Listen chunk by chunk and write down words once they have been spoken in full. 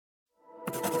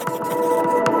Dear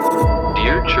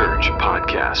Church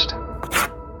Podcast.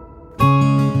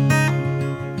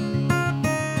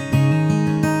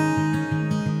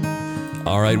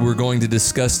 All right, we're going to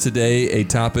discuss today a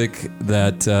topic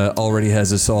that already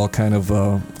has us all kind of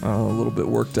a little bit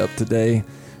worked up today,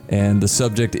 and the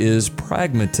subject is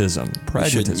pragmatism. We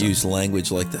shouldn't use language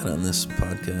like that on this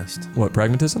podcast. What,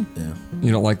 pragmatism? Yeah.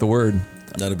 You don't like the word?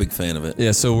 Not a big fan of it.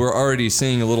 Yeah, so we're already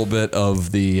seeing a little bit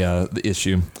of the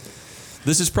issue.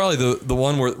 This is probably the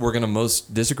one we're going to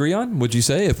most disagree on, would you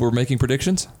say, if we're making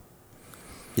predictions?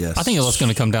 Yes. I think it's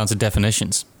going to come down to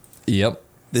definitions. Yep.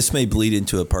 This may bleed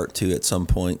into a part 2 at some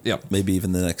point. Yep. Maybe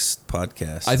even the next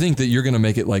podcast. I think that you're going to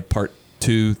make it like part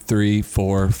 2, 3,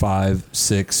 4, 5,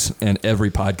 6, and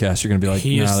every podcast you're going to be like,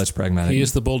 no, that's pragmatic. He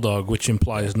is the bulldog, which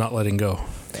implies not letting go.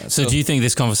 Yeah, so do you think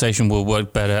this conversation will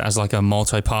work better as like a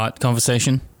multi-part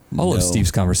conversation? All of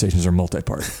Steve's conversations are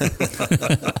multi-part.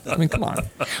 I mean, come on.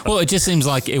 Well, it just seems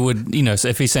like it would, so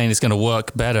if he's saying it's going to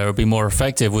work better, it'd be more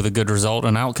effective with a good result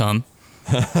and outcome.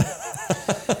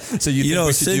 So you think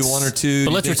we should do one or two?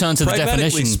 But let's return to the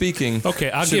definition. Speaking, Okay,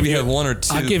 I'll should give we you have one or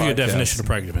two. I'll give you a podcasts? definition of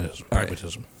pragmatism.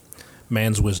 Pragmatism.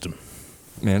 Man's wisdom.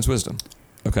 Man's wisdom.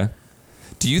 Okay.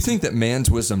 Do you think that man's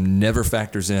wisdom never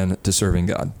factors in to serving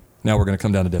God? Now we're going to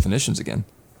come down to definitions again.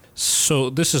 So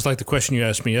this is like the question you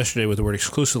asked me yesterday with the word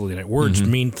exclusively in it. Words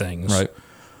mean things. Right.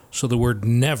 So the word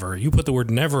never, you put the word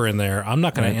never in there, I'm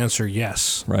not going to answer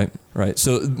yes. Right.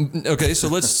 So, okay, so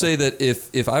let's say that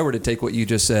if I were to take what you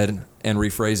just said and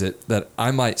rephrase it, that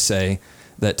I might say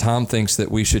that Tom thinks that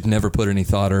we should never put any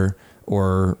thought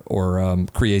or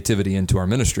creativity into our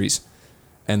ministries.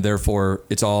 And therefore,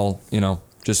 it's all,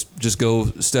 just go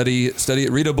study it,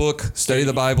 read a book, study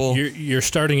the Bible. You're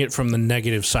starting it from the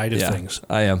negative side of things.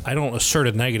 I am. I don't assert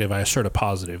a negative, I assert a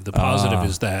positive. The positive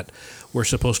is that we're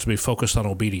supposed to be focused on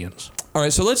obedience. All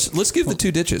right, so let's give the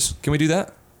two ditches. Can we do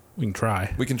that? We can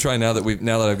try. We can try now that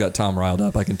I've got Tom riled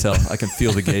up. I can tell. I can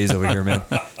feel the gaze over here, man.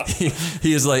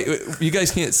 He is like, you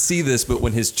guys can't see this, but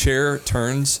when his chair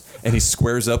turns and he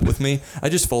squares up with me, I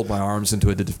just fold my arms into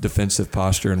a defensive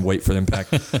posture and wait for the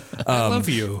impact. I love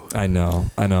you. I know.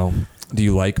 Do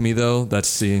you like me though?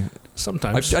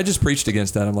 Sometimes. I just preached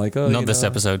against that. I'm like, Not this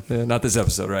episode. Yeah, not this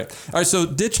episode, right? All right, so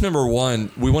ditch number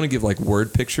 1, we want to give like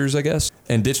word pictures, I guess.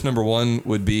 And ditch number 1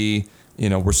 would be,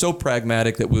 we're so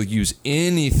pragmatic that we'll use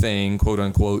anything, quote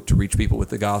unquote, to reach people with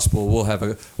the gospel. We'll have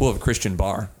a Christian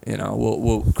bar.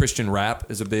 We'll Christian rap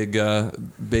is a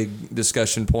big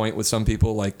discussion point with some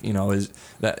people. Like, is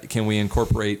that, can we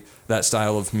incorporate that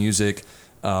style of music?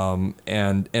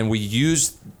 And we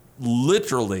use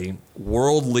literally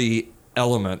worldly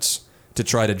elements to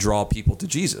try to draw people to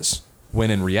Jesus.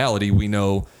 When in reality, we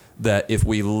know that if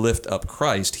we lift up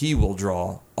Christ, He will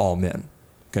draw all men.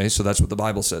 Okay, so that's what the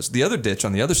Bible says. The other ditch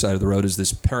on the other side of the road is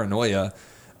this paranoia,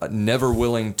 never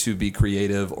willing to be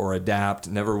creative or adapt,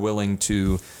 never willing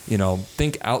to,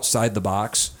 think outside the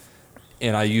box.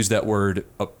 And I use that word,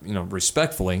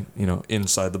 respectfully,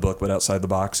 inside the book, but outside the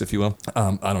box, if you will.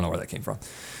 I don't know where that came from.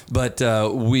 But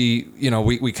we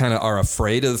kind of are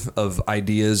afraid of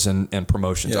ideas and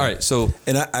promotions. Yeah. All right, so...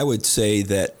 And I would say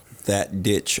that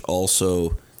ditch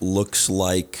also looks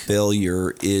like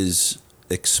failure is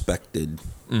expected.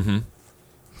 Mm-hmm.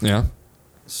 Yeah.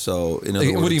 So, in other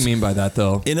words... What do you mean by that,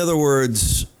 though? In other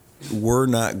words, we're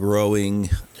not growing...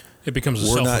 It becomes a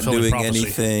we're not self-fulfilling doing prophecy.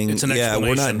 anything. It's an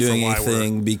we're not doing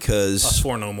anything because... Us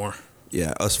four no more.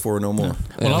 Yeah, us four no more. Yeah.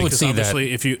 Well, I would Because see that.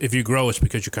 obviously, if you grow, it's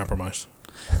because you compromise.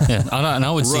 Yeah, and I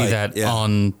would see that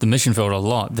on the mission field a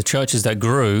lot. The churches that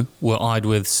grew were eyed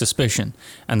with suspicion,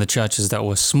 and the churches that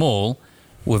were small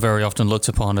were very often looked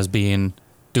upon as doing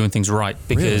things right.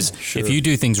 Because Sure. if you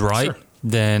do things right,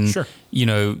 then Sure.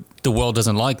 The world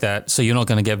doesn't like that. So you're not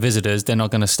going to get visitors. They're not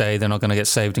going to stay. They're not going to get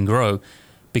saved and grow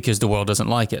because the world doesn't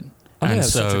like it. I'm going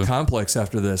And to have such a complex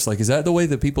after this. Like, is that the way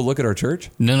that people look at our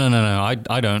church? No.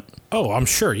 I don't. Oh, I'm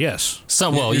sure, yes.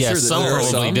 Some, You're sure that some there are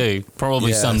probably some? do.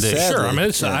 Probably Yeah, some do. sadly. Sure. I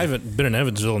mean, Yeah. I haven't been in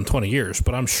Evansville in 20 years,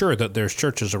 but I'm sure that there's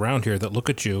churches around here that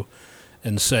look at you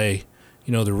and say,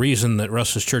 the reason that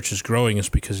Russ's church is growing is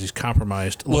because he's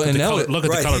compromised. Look at the colored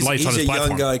lights on his platform.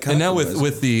 Young guy And now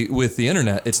compromising. with the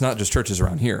internet, it's not just churches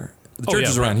around here. The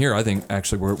churches around here, I think,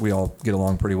 actually, we all get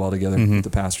along pretty well together with the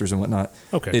pastors and whatnot.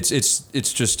 Okay. It's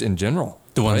just in general.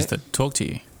 The ones right? that talk to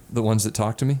you. The ones that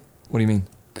talk to me? What do you mean?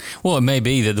 Well, it may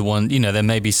be that there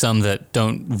may be some that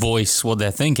don't voice what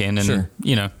they're thinking, and Sure.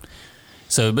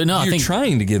 So, but no, I You're think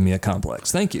trying to give me a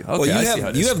complex. Thank you. Okay, Well, I see how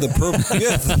it you is. have the purple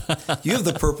you have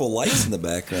the purple lights in the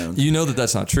background. You know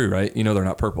that's not true, right? You know they're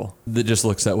not purple. That just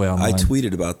looks that way online. I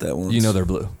tweeted about that once. You know they're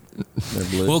blue. They're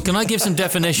blue. Well, can I give some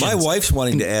definitions? My wife's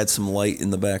wanting to add some light in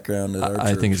the background at our church.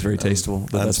 I think it's very tasteful,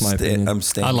 but that's my opinion.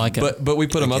 I like it. But we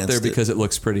put them up there because it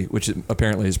looks pretty, which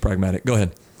apparently is pragmatic. Go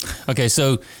ahead. Okay,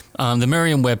 so the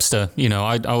Merriam-Webster,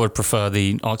 I would prefer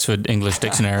the Oxford English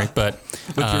Dictionary, but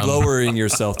you're lowering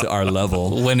yourself to our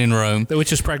level. When in Rome.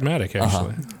 Which is pragmatic,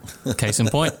 actually. Case in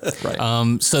point.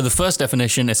 Right. So the first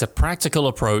definition is a practical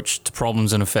approach to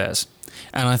problems and affairs.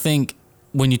 And I think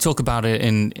when you talk about it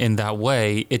in that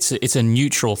way, it's a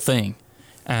neutral thing.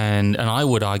 And I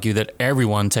would argue that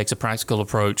everyone takes a practical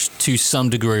approach to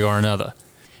some degree or another.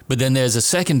 But then there's a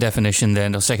second definition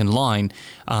then, or second line,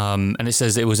 and it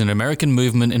says it was an American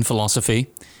movement in philosophy.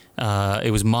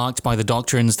 It was marked by the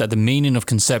doctrines that the meaning of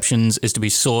conceptions is to be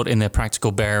sought in their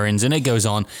practical bearings, and it goes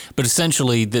on. But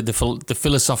essentially, the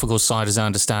philosophical side, as I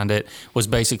understand it, was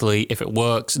basically, if it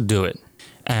works, do it.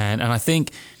 And I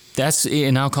think that's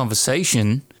in our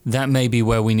conversation, that may be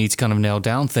where we need to kind of nail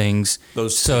down things.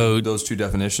 Those two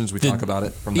definitions, we talk about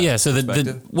it from that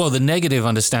perspective. The negative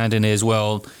understanding is,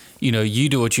 you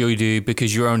do what you do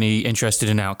because you're only interested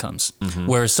in outcomes. Mm-hmm.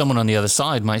 Whereas someone on the other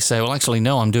side might say, well, actually,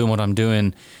 no, I'm doing what I'm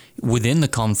doing within the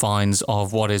confines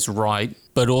of what is right,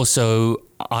 but also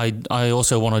I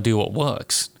also want to do what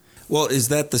works. Well, is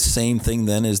that the same thing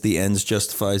then as the ends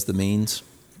justifies the means?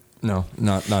 No,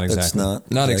 not exactly. That's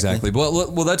not exactly.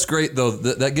 Well, that's great, though.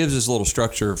 That gives us a little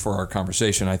structure for our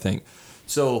conversation, I think.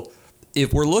 So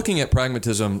if we're looking at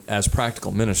pragmatism as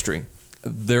practical ministry,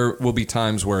 there will be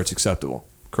times where it's acceptable.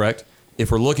 Correct?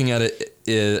 If we're looking at it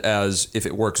as if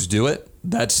it works, do it,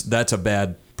 that's a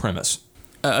bad premise.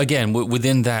 Again,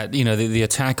 within that, the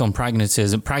attack on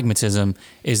pragmatism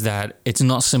is that it's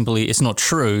not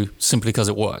true simply because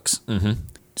it works. Mm-hmm.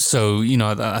 So,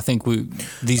 I think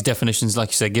these definitions, like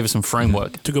you said, give us some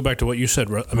framework. Mm-hmm. To go back to what you said,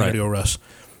 Emilio Russ,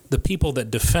 the people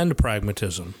that defend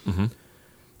pragmatism, mm-hmm.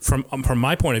 from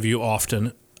my point of view,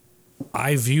 often,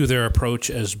 I view their approach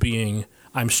as being,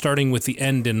 I'm starting with the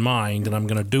end in mind, and I'm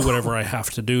going to do whatever I have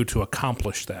to do to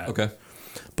accomplish that. Okay.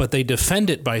 But they defend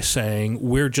it by saying,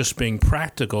 we're just being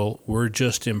practical, we're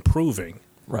just improving.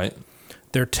 Right.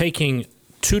 They're taking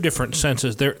two different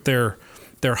senses. They're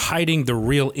hiding the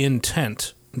real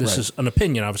intent. This is an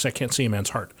opinion. Obviously, I can't see a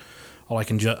man's heart. All I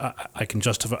can judge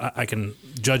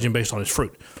him based on his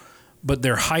fruit. But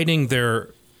they're hiding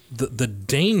the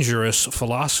dangerous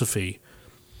philosophy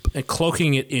and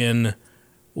cloaking it in,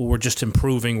 we're just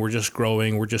improving, we're just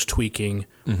growing, we're just tweaking,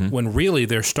 mm-hmm. when really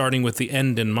they're starting with the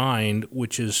end in mind,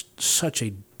 which is such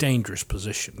a dangerous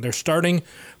position. They're starting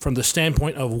from the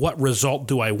standpoint of what result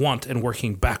do I want and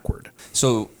working backward.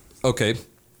 So, okay,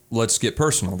 let's get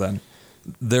personal then.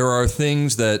 There are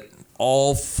things that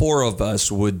all four of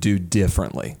us would do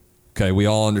differently. Okay, we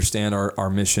all understand our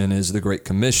mission is the Great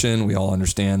Commission. We all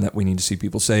understand that we need to see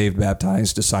people saved,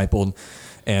 baptized, discipled,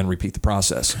 and repeat the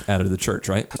process added to the church,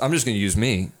 right? I'm just going to use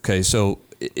me. Okay, so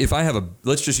if I have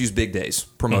let's just use big days,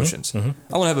 promotions. Mm-hmm.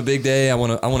 I want to have a big day. I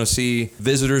want to see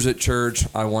visitors at church.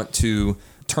 I want to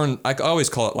I always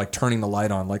call it like turning the light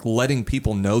on, like letting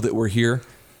people know that we're here.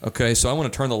 Okay, so I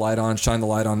want to turn the light on, shine the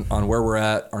light on where we're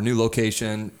at, our new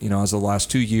location, as the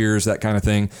last 2 years, that kind of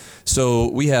thing.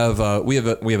 So we have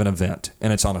an event,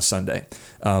 and it's on a Sunday.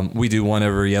 We do one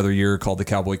every other year called the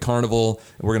Cowboy Carnival.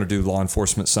 We're going to do Law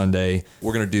Enforcement Sunday.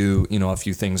 We're going to do a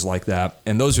few things like that,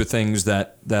 and those are things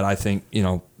that I think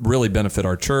really benefit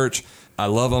our church. I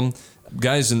love them.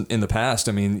 Guys in the past,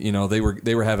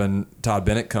 they were having Todd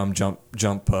Bennett come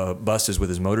jump buses with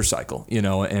his motorcycle,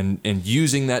 and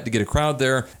using that to get a crowd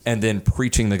there, and then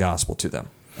preaching the gospel to them.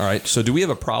 All right. So, do we have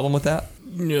a problem with that?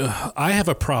 I have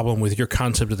a problem with your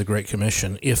concept of the Great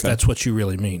Commission, if that's what you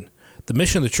really mean. The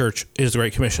mission of the church is the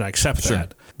Great Commission. I accept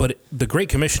that, but the Great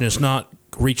Commission is not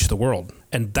reach the world,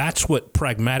 and that's what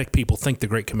pragmatic people think the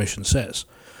Great Commission says.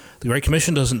 The Great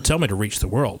Commission doesn't tell me to reach the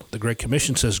world. The Great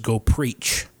Commission says go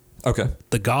preach. Okay.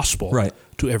 The gospel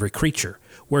to every creature.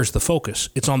 Where's the focus?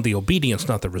 It's on the obedience,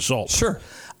 not the result. Sure.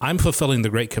 I'm fulfilling the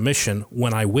Great Commission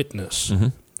when I witness, mm-hmm.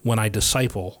 when I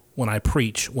disciple, when I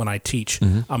preach, when I teach.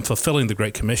 Mm-hmm. I'm fulfilling the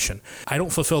Great Commission. I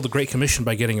don't fulfill the Great Commission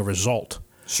by getting a result.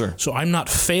 Sure. So I'm not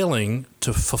failing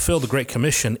to fulfill the Great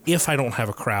Commission if I don't have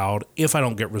a crowd, if I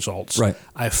don't get results. Right.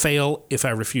 I fail if I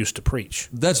refuse to preach.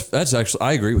 That's actually,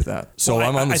 I agree with that. So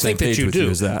I'm on the same page with you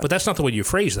as that. But that's not the way you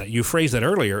phrase that. You phrase that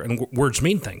earlier, and words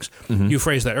mean things. Mm-hmm. You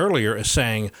phrased that earlier as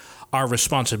saying our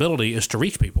responsibility is to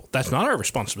reach people. That's not our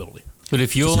responsibility. But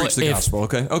if you're preach the gospel,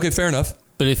 okay, fair enough.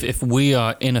 But if we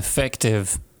are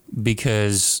ineffective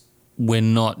because we're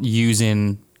not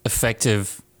using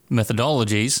effective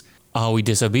methodologies, are we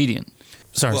disobedient?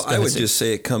 Sorry. Well, I would just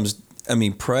say it comes.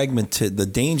 The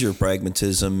danger of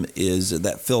pragmatism is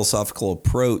that philosophical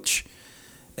approach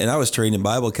and I was trained in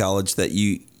Bible college that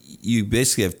you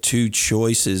basically have two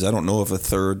choices. I don't know of a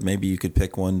third. Maybe you could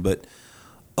pick one, but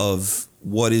of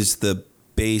what is the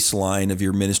baseline of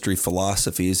your ministry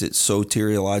philosophy? Is it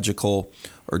soteriological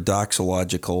or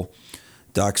doxological?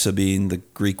 Doxa being the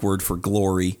Greek word for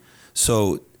glory.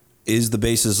 So is the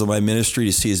basis of my ministry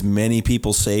to see as many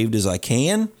people saved as I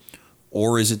can,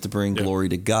 or is it to bring glory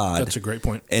to God? That's a great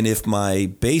point. And if my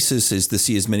basis is to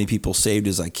see as many people saved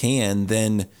as I can,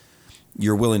 then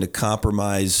you're willing to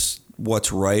compromise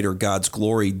what's right or God's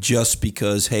glory just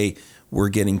because, hey, we're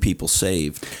getting people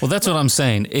saved. Well, that's what I'm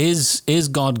saying. Is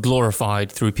God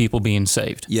glorified through people being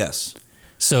saved? Yes.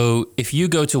 So if you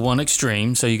go to one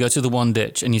extreme, so you go to the one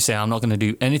ditch and you say, I'm not going to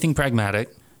do anything pragmatic,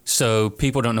 so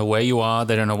people don't know where you are,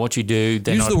 they don't know what you do,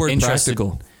 they're Use not the word interested.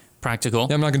 practical. Practical.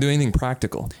 Yeah, I'm not going to do anything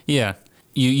practical. Yeah.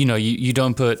 You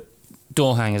don't put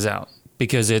door hangers out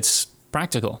because it's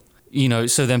practical.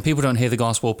 So then people don't hear the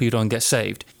gospel, people don't get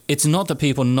saved. It's not that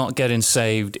people not getting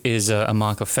saved is a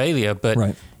mark of failure, but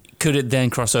Right. could it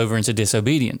then cross over into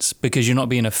disobedience because you're not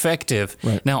being effective?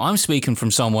 Right. Now, I'm speaking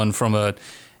from someone from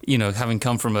having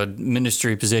come from a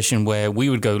ministry position where we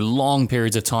would go long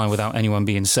periods of time without anyone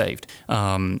being saved.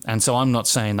 And so I'm not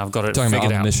saying I've got it Talking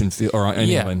figured about on out. the mission field or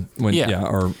anyone. Or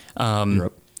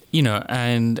Europe.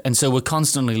 And so we're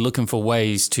constantly looking for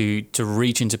ways to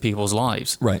reach into people's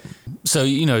lives. Right. So,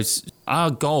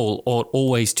 our goal ought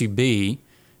always to be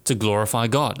to glorify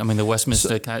God. I mean, the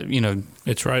Westminster,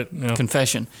 It's right. Yeah.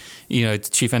 Confession, the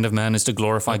chief end of man is to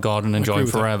glorify God and enjoy Him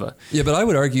forever. Yeah, but I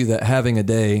would argue that having a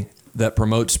day that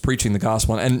promotes preaching the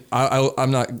gospel, and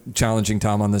I'm not challenging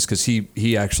Tom on this because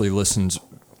he actually listens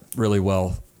really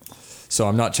well. So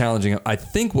I'm not challenging him. I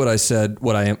think what I said,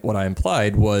 what I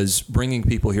implied was bringing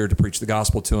people here to preach the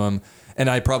gospel to them, and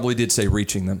I probably did say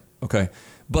reaching them. Okay,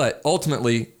 but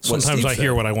ultimately, sometimes I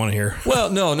hear what I want to hear. Well,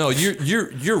 no,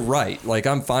 you're right. Like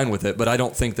I'm fine with it, but I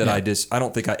don't think that I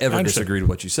don't think I ever disagreed with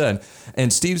what you said.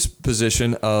 And Steve's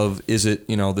position of is it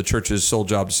the church's sole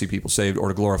job to see people saved or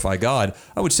to glorify God?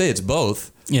 I would say it's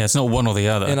both. Yeah, it's not one or the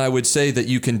other. And I would say that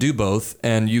you can do both,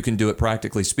 and you can do it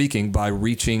practically speaking by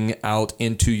reaching out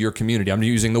into your community. I'm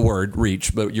using the word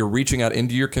reach, but you're reaching out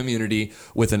into your community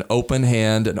with an open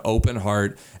hand, an open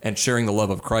heart, and sharing the love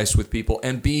of Christ with people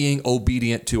and being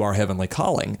obedient to our heavenly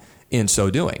calling in so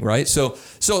doing, right? So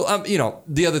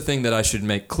the other thing that I should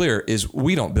make clear is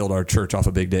we don't build our church off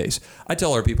of big days. I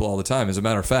tell our people all the time, as a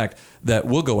matter of fact, that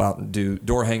we'll go out and do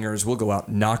door hangers. We'll go out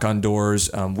and knock on doors.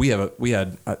 We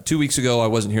had 2 weeks ago. I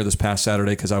wasn't here this past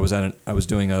Saturday because I was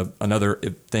doing another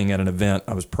thing at an event.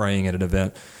 I was praying at an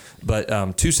event.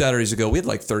 But 2 Saturdays ago, we had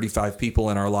like 35 people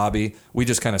in our lobby. We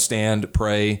just kind of stand,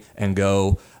 pray, and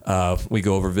go. We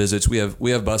go over visits. We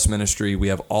have bus ministry. We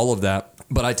have all of that.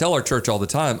 But I tell our church all the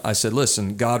time, I said,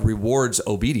 listen, God rewards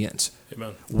obedience.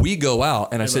 Amen. We go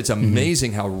out, and I said, it's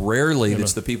amazing how rarely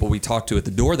it's the people we talk to at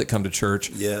the door that come to church.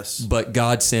 Yes. But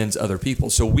God sends other people.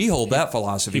 So we hold that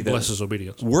philosophy. He blesses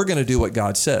obedience. We're going to do what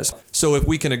God says. So if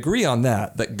we can agree on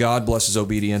that God blesses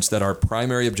obedience, that our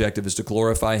primary objective is to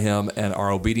glorify Him, and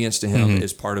our obedience to Him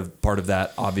is part of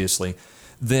that, obviously,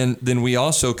 then we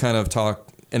also kind of talk.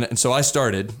 And so I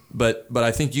started, but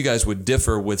I think you guys would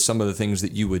differ with some of the things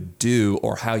that you would do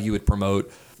or how you would promote.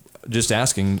 Just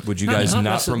asking, would you guys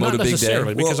not promote a big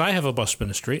day? Because I have a bus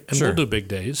ministry, and we'll do big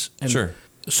days. And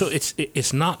so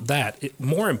it's not that.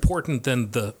 More important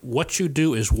than what you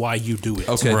do is why you do it.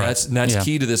 Okay, that's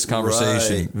key to this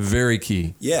conversation. Right. Very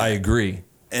key. Yeah. I agree.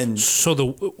 And so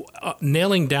the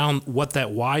nailing down what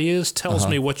that why is tells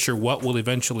me what your what will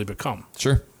eventually become.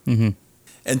 Sure. Mm-hmm.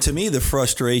 And to me, the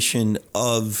frustration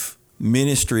of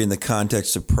ministry in the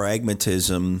context of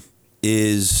pragmatism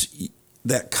is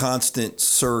that constant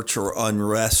search or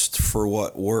unrest for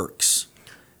what works.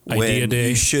 Idea day.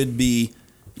 You should be,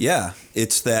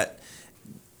 it's that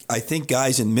I think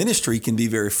guys in ministry can be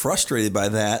very frustrated by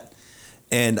that.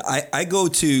 And I go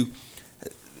to,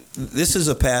 this is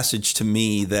a passage to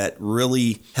me that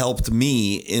really helped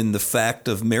me in the fact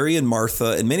of Mary and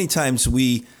Martha. And many times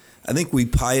I think we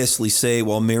piously say,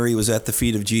 well, Mary was at the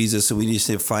feet of Jesus, and we need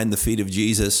to find the feet of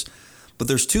Jesus. But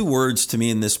there's two words to me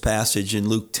in this passage in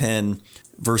Luke 10,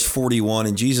 verse 41.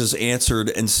 And Jesus answered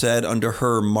and said unto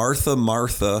her, Martha,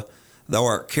 Martha, thou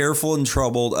art careful and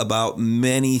troubled about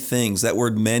many things. That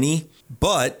word many,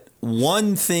 but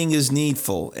one thing is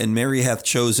needful, and Mary hath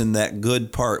chosen that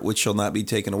good part which shall not be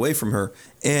taken away from her.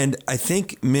 And I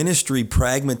think ministry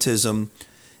pragmatism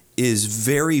is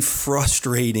very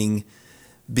frustrating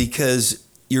because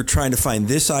you're trying to find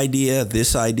this idea. I'm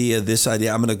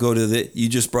going to go to you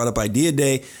just brought up Idea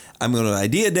Day. I'm going to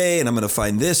Idea Day, and I'm going to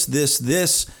find this.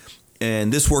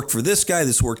 and this worked for this guy,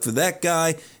 this worked for that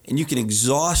guy, and you can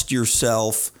exhaust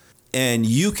yourself and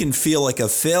you can feel like a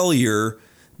failure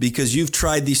because you've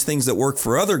tried these things that work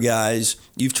for other guys.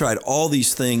 You've tried all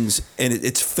these things and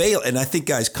it's fail. And I think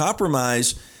guys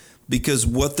compromise because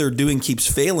what they're doing keeps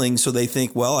failing. So they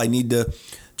think, well, I need to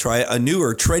try a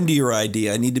newer, trendier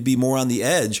idea. I need to be more on the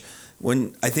edge.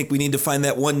 When I think we need to find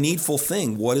that one needful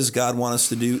thing. What does God want us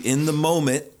to do in the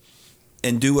moment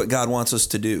and do what God wants us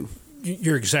to do?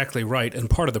 You're exactly right. And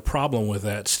part of the problem with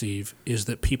that, Steve, is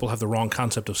that people have the wrong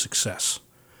concept of success.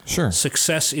 Sure.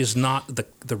 Success is not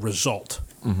the result.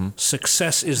 Mm-hmm.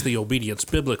 Success is the obedience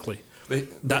biblically.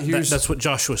 That's what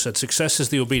Joshua said. Success is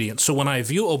the obedience. So when I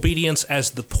view obedience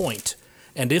as the point,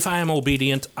 and if I am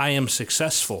obedient, I am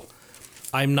successful,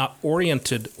 I'm not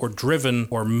oriented or driven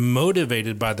or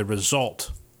motivated by the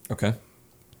result. Okay.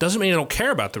 Doesn't mean I don't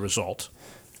care about the result.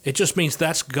 It just means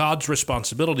that's God's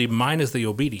responsibility. Mine is the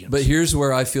obedience. But here's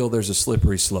where I feel there's a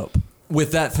slippery slope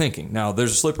with that thinking. Now,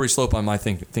 there's a slippery slope on my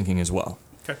thinking as well.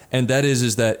 Okay. And that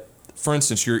is that, for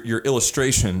instance, your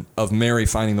illustration of Mary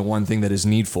finding the one thing that is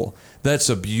needful, that's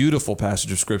a beautiful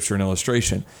passage of Scripture and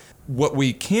illustration. What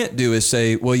we can't do is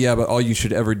say, well, yeah, but all you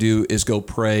should ever do is go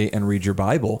pray and read your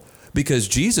Bible. Because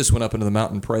Jesus went up into the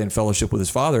mountain to pray and fellowship with his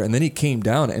Father, and then he came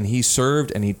down and he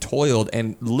served and he toiled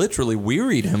and literally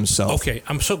wearied himself. Okay,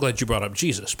 I'm so glad you brought up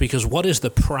Jesus, because what is the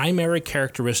primary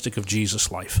characteristic of Jesus'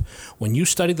 life? When you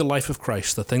study the life of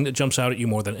Christ, the thing that jumps out at you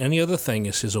more than any other thing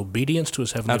is his obedience to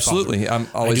his heavenly Absolutely. Father. I'm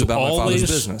always about my Father's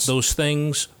business. Those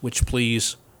things which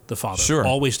please the Father. Sure.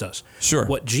 Always does. Sure.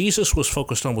 What Jesus was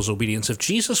focused on was obedience. If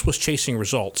Jesus was chasing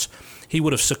results, he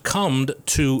would have succumbed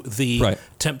to the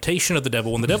temptation of the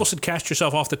devil. When the devil said, "Cast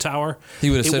yourself off the tower," he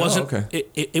would have said, wasn't, okay.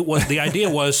 It was the idea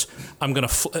was, I'm going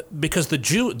to because the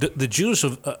Jews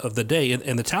of the day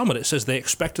in the Talmud, it says they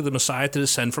expected the Messiah to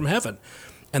descend from heaven.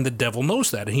 And the devil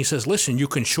knows that. And he says, listen, you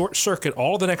can short circuit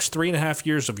all the next 3.5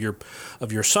 years of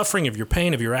your suffering, of your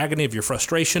pain, of your agony, of your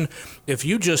frustration. If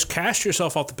you just cast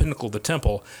yourself off the pinnacle of the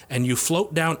temple and you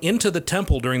float down into the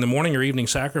temple during the morning or evening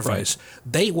sacrifice,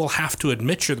 they will have to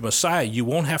admit you're the Messiah. You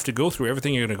won't have to go through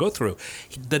everything you're going to go through.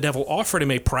 The devil offered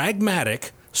him a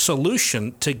pragmatic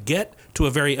solution to get to a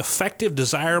very effective,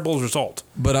 desirable result.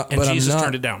 But Jesus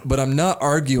turned it down. But I'm not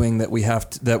arguing that we have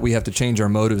to change our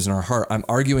motives in our heart. I'm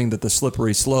arguing that the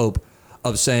slippery slope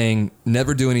of saying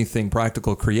never do anything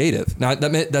practical, creative. Now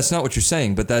that's not what you're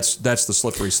saying, but that's the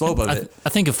slippery slope of it. I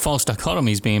think a false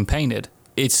dichotomy is being painted.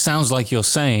 It sounds like you're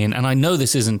saying, and I know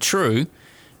this isn't true,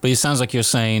 but it sounds like you're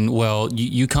saying, well,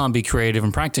 you can't be creative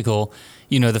and practical.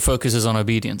 You know, the focus is on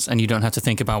obedience, and you don't have to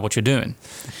think about what you're doing.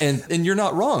 And you're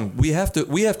not wrong. We have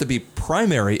to be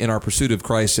primary in our pursuit of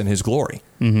Christ and His glory.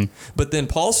 Mm-hmm. But then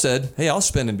Paul said, "Hey, I'll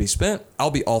spend and be spent.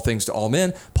 I'll be all things to all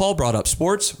men." Paul brought up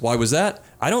sports. Why was that?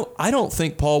 I don't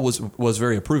think Paul was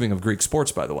very approving of Greek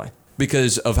sports, by the way,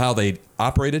 because of how they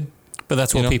operated. But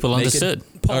that's what people understood.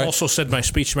 Paul also said, "My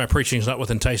speech and my preaching is not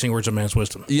with enticing words of man's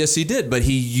wisdom." Yes, he did, but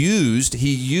he used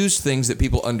things that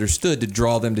people understood to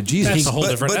draw them to Jesus. That's a whole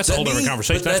different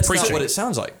conversation. That's preaching. not what it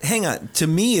sounds like. Hang on. To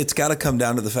me, it's got to come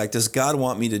down to the fact: does God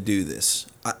want me to do this?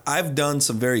 I've done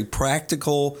some very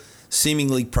practical,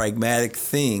 seemingly pragmatic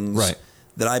things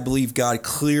that I believe God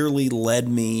clearly led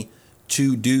me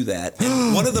to do that.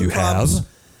 And one of the problems.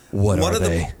 What are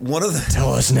they?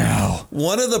 Tell us now.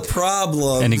 One of the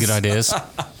problems. Any good ideas? One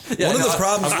of the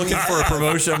problems. I'm looking for a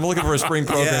promotion. I'm looking for a spring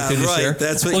program. Yeah, Can you right. share?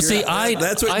 That's what. Well, see,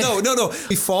 No.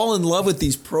 We fall in love with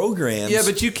these programs. Yeah,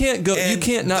 but you can't go. You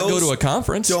can't not go to a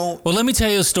conference. Well, let me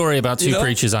tell you a story about two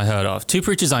preachers I heard of. Two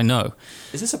preachers I know.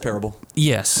 Is this a parable?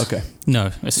 Yes. Okay.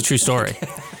 No, it's a true story.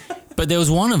 But there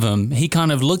was one of them, he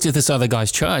kind of looked at this other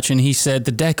guy's church and he said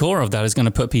the decor of that is going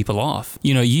to put people off.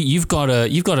 You know, you've got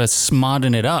to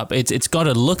smarten it up. It's got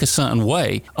to look a certain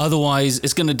way. Otherwise,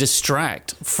 it's going to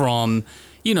distract from,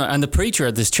 you know, and the preacher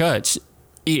at this church,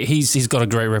 he's got a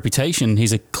great reputation.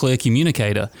 He's a clear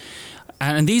communicator.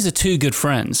 And these are two good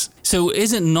friends. So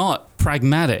is it not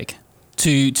pragmatic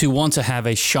to want to have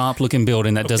a sharp-looking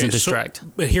building that doesn't distract?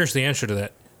 But here's the answer to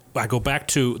that. I go back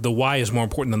to the why is more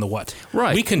important than the what.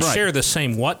 Right. We can share the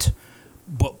same what,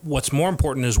 but what's more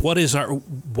important is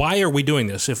why are we doing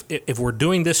this? If we're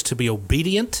doing this to be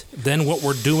obedient, then what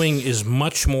we're doing is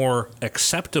much more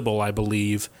acceptable, I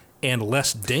believe, and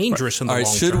less dangerous in the long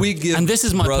term. Should we give this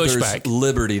is my brothers pushback.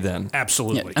 Liberty then?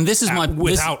 Absolutely. Yeah. And this is my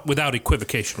without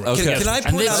equivocation. Right? Okay. Can I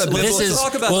point out a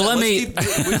biblical? let me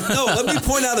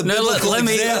point out a biblical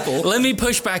example. Let me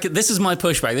push back. This is my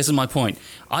pushback. This is my point.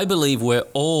 I believe we're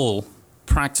all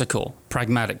practical,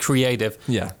 pragmatic, creative.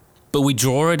 Yeah. But we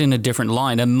draw it in a different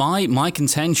line. And my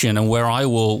contention and where I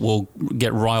will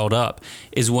get riled up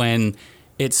is when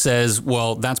it says,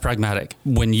 well, that's pragmatic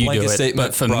when you Blanket do it. statement,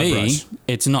 But for broad me, brush.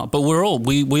 it's not. But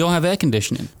we all have air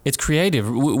conditioning. It's creative.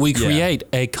 We create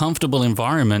a comfortable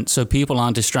environment so people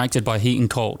aren't distracted by heat and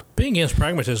cold. Being against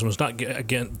pragmatism is not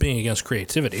being against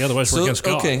creativity. Otherwise, we're against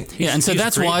God. Okay. Yeah, and so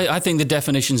that's why I think the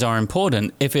definitions are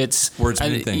important. If it's Words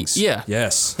mean things. Yeah.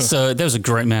 Yes. So there was a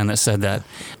great man that said that.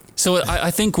 So I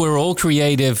think we're all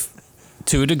creative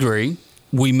to a degree.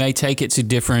 We may take it to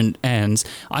different ends.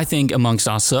 I think amongst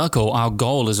our circle, our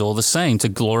goal is all the same, to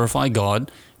glorify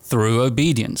God through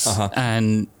obedience.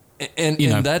 And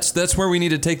that's where we need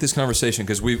to take this conversation,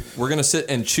 because we're going to sit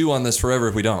and chew on this forever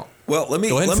if we don't. Well, let me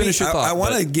finish your thought. I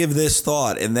want to give this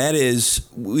thought, and that is,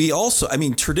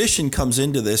 tradition comes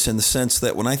into this in the sense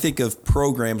that when I think of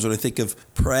programs, when I think of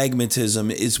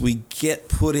pragmatism, is we get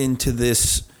put into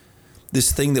this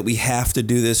thing that we have to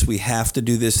do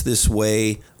this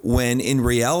way, when in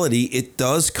reality it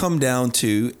does come down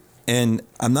to, and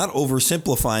I'm not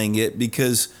oversimplifying it,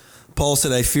 because Paul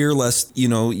said, I fear lest,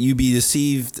 you be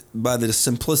deceived by the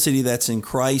simplicity that's in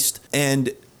Christ.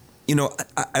 And,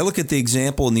 I look at the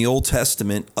example in the Old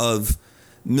Testament of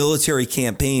military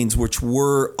campaigns which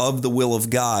were of the will of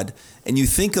God. And you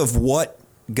think of what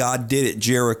God did at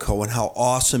Jericho and how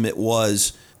awesome it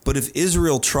was. But if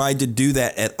Israel tried to do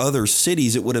that at other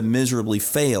cities, it would have miserably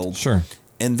failed. Sure.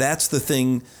 And that's the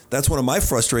thing. That's one of my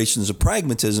frustrations of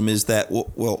pragmatism, is that,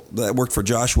 well, that worked for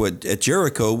Joshua at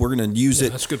Jericho. We're going to use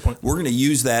it. That's a good point. We're going to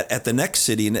use that at the next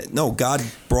city. And no, God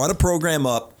brought a program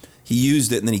up. He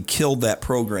used it, and then he killed that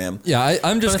program. Yeah,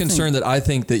 I'm just concerned that I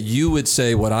think that you would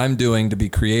say what I'm doing to be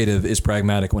creative is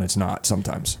pragmatic when it's not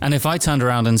sometimes. And if I turned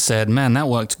around and said, man, that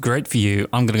worked great for you,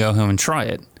 I'm going to go home and try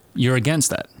it, you're against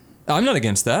that. I'm not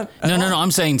against that. No.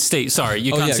 I'm saying Steve. Sorry,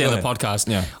 you can't see on the podcast.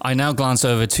 Yeah. I now glance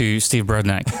over to Steve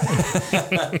Brodnack.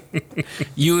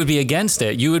 You would be against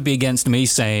it. You would be against me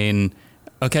saying,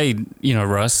 okay,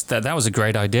 Russ, that was a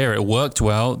great idea. It worked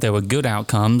well. There were good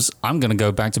outcomes. I'm going to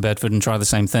go back to Bedford and try the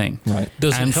same thing. Right.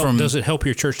 Does it help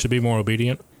your church to be more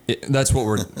obedient? That's what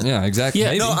we're. Yeah, exactly. Yeah,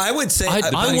 Maybe. No, I would say I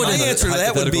would my answer to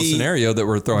that would be, scenario that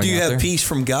we're throwing. do you out have there. peace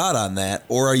from God on that,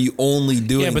 or are you only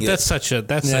doing it? Yeah, but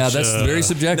that's very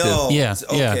subjective. No. Yeah,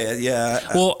 Okay. Yeah.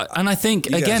 Well, and I think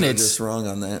You again, guys are it's. just wrong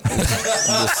on that. I'm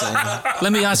just saying.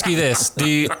 Let me ask you this: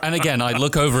 and again, I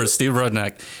look over at Steve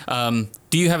Brodnack.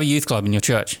 Do you have a youth club in your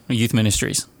church, or youth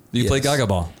ministries? Do you play Yes. Gaga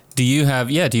Ball? Do you have?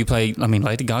 Yeah. Do you play?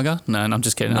 Lady Gaga? No, I'm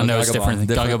just kidding. I know it's different.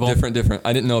 Gaga Ball. Different.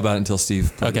 I didn't know about it until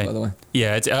Steve played it, by the way.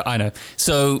 Yeah, I know.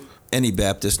 So Any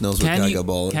Baptist knows what Gaga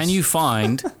Ball is. can you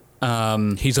find?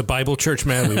 He's a Bible church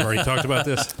man. We've already talked about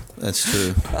this. That's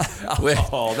true. We'll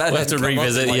have to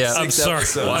revisit. Yeah, I'm sorry.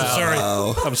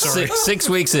 I'm sorry. 6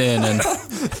 weeks in, and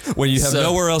When you have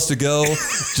nowhere else to go,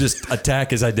 just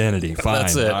attack his identity. Fine.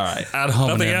 that's it. All right. Ad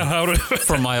hominem. Nothing out how to.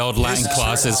 From my old Latin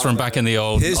classes from back in the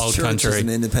old His church country. is an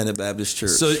independent Baptist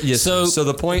church. So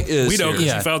the point is, We know because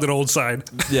Yeah. he found an old sign.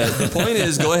 Yeah, the point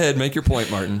is, go ahead, make your point,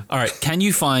 Martin. All right. Can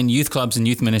you find youth clubs and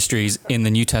youth ministries in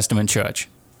the New Testament church,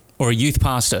 or a youth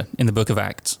pastor in the Book of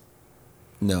Acts?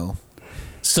 No.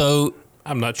 So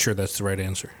I'm not sure that's the right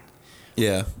answer.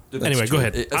 Yeah. Anyway, go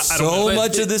ahead. I don't know.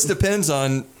 Much of this depends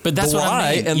on But that's the what I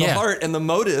why mean, and the yeah. heart and the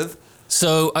motive.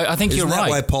 So I think Isn't you're that right.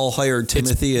 why Paul hired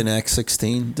Timothy in Acts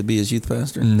 16 to be his youth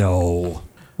pastor? No.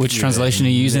 Which translation are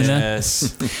you using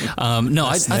Yes. No,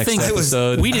 I think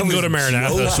We didn't go to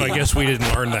Maranatha, so I guess we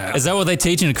didn't learn that. is that what they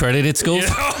teach in accredited schools?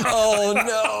 Oh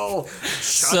no!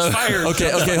 So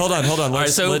Okay, hold on. right,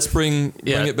 so- Let's bring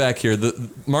it back here.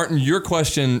 Martin, your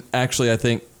question actually, I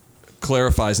think,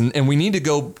 clarifies, and we need to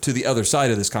go to the other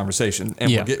side of this conversation,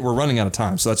 and we're running out of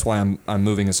time, so that's why I'm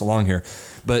moving us along here.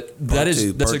 But that's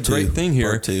a great thing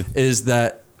here. Part two. Is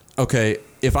that okay?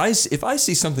 If I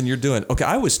see something you're doing, okay,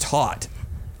 I was taught.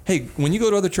 Hey, when you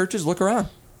go to other churches, look around.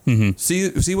 Mm-hmm.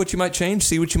 See what you might change.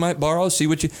 See what you might borrow. See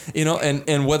what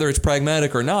and whether it's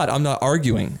pragmatic or not, I'm not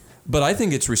arguing. But I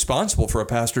think it's responsible for a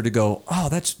pastor to go, oh,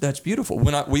 that's beautiful.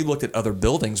 We looked at other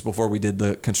buildings before we did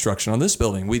the construction on this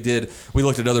building. We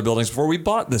looked at other buildings before we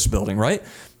bought this building, right?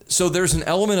 So there's an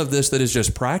element of this that is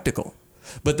just practical.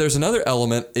 But there's another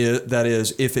element that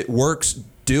is, if it works,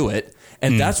 do it.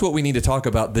 And that's what we need to talk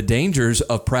about, the dangers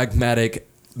of pragmatic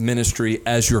ministry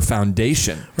as your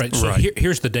foundation. Right. So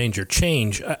here's the danger.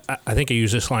 Change. I think I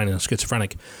use this line in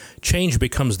Schizophrenic. Change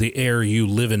becomes the air you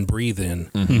live and breathe in,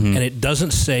 and it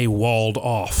doesn't say walled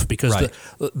off. Because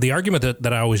the argument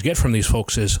that I always get from these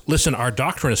folks is, listen, our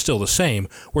doctrine is still the same.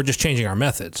 We're just changing our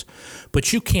methods.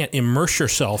 But you can't immerse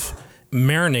yourself,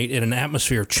 marinate in an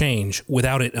atmosphere of change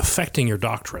without it affecting your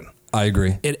doctrine. I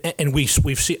agree. And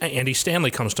we've seen Andy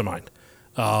Stanley comes to mind.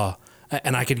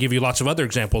 And I could give you lots of other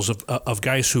examples of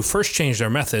guys who first changed their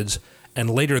methods and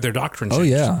later their doctrine Oh,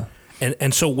 changed. yeah.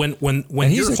 And so when And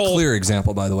he's your a clear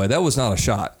example, by the way. That was not a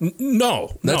shot.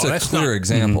 That's a clear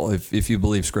example if you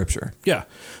believe Scripture. Yeah.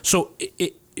 So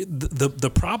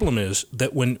the problem is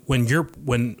that when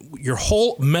your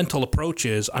whole mental approach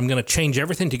is, I'm going to change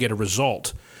everything to get a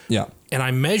result. Yeah. And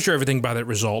I measure everything by that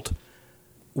result.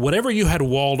 Whatever you had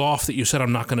walled off that you said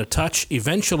I'm not going to touch,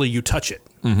 eventually you touch it.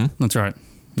 Mm-hmm. That's right.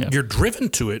 Yeah. You're driven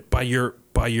to it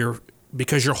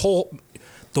because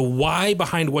the why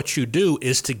behind what you do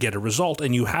is to get a result,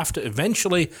 and you have to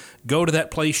eventually go to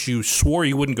that place you swore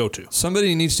you wouldn't go to.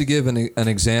 Somebody needs to give an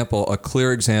example, a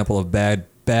clear example of bad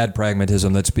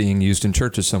pragmatism that's being used in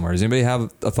churches somewhere. Does anybody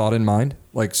have a thought in mind?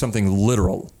 Like something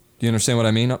literal? Do you understand what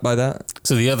I mean by that?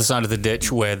 So the other side of the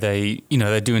ditch where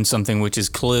they're doing something which is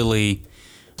clearly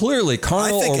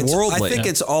carnal or worldly. I think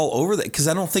it's all over that, because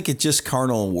I don't think it's just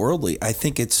carnal and worldly. I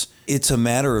think it's a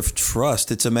matter of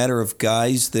trust. It's a matter of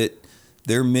guys that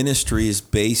their ministry is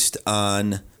based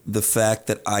on the fact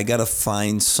that I got to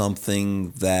find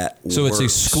something that so works.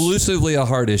 It's exclusively a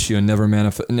heart issue and never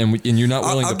manifest. And you're not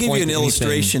willing I'll to give point you an to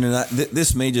illustration, and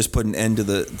this may just put an end to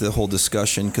the whole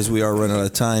discussion because we are running out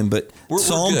of time. But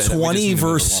Psalm 20,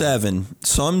 verse 7,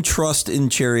 some trust in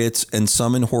chariots and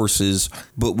some in horses,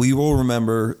 but we will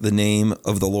remember the name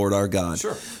of the Lord our God.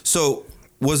 Sure. So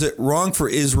was it wrong for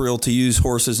Israel to use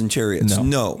horses and chariots?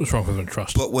 No. What's wrong with their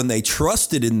trust? But when they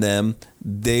trusted in them,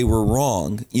 they were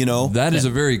wrong, That is a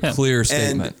very clear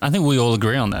statement. I think we all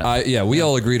agree on that. We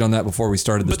all agreed on that before we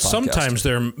started this podcast. But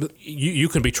sometimes you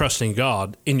can be trusting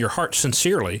God in your heart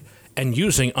sincerely and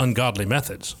using ungodly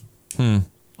methods.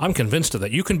 I'm convinced of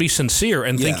that. You can be sincere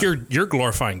and think you're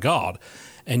glorifying God.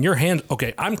 And your hand,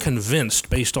 I'm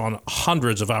convinced, based on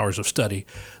hundreds of hours of study,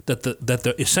 that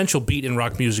the essential beat in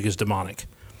rock music is demonic.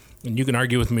 And you can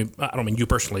argue with me. I don't mean you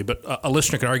personally, but a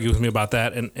listener can argue with me about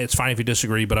that, and it's fine if you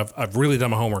disagree. But I've really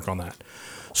done my homework on that.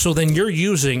 So then you're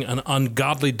using an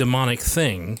ungodly, demonic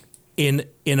thing in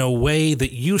a way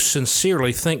that you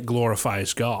sincerely think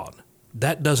glorifies God.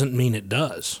 That doesn't mean it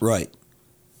does. Right.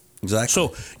 Exactly.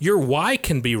 So your why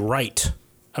can be right.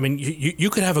 I mean, you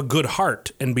could have a good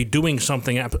heart and be doing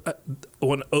something.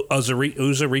 When Uzzah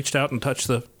reached out and touched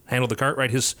the handle of the cart, right?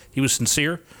 He was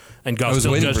sincere, and God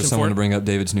still judged him for it. I was waiting for someone to bring up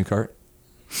David's new cart.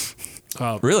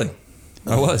 Really?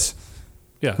 I was.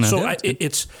 Yeah. No. So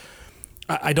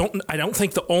I don't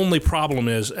think the only problem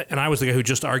is, and I was the guy who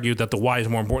just argued that the why is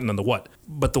more important than the what.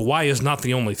 But the why is not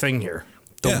the only thing here.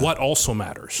 The what also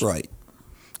matters. Right.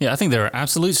 Yeah, I think there are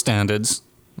absolute standards.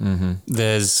 Mm-hmm.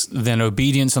 There's then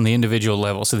obedience on the individual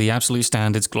level. So the absolute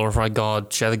standards: glorify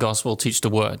God, share the gospel, teach the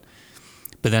word.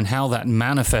 But then how that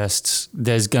manifests,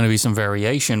 there's going to be some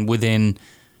variation within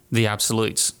the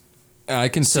absolutes. I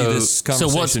can see this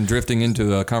conversation drifting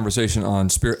into a conversation on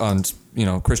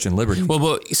Christian liberty.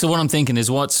 Well, so what I'm thinking is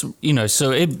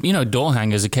door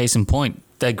hangers are case in point.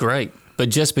 They're great, but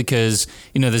just because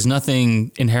there's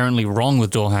nothing inherently wrong with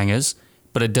door hangers,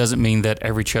 but it doesn't mean that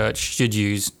every church should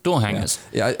use door hangers.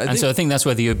 Yeah. I think that's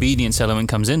where the obedience element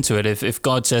comes into it. If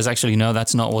God says, actually, no,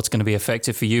 that's not what's going to be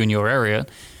effective for you in your area,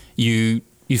 you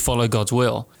follow God's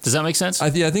will. Does that make sense? I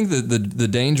think the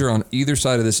danger on either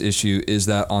side of this issue is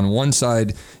that on one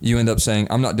side, you end up saying,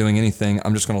 I'm not doing anything.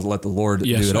 I'm just going to let the Lord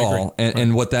do it all.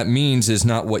 And what that means is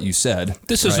not what you said.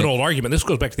 This is an old argument. This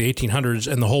goes back to the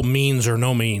 1800s and the whole means or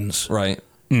no means. Right.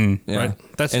 Yeah.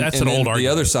 Right. That's an old argument. The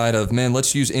other side of,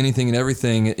 let's use anything and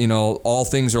everything, all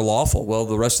things are lawful. Well,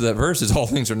 the rest of that verse is all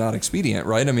things are not expedient,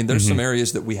 right? I mean, there's some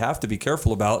areas that we have to be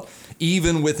careful about,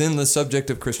 even within the subject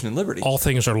of Christian liberty. All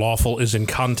things are lawful is in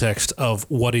context of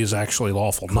what is actually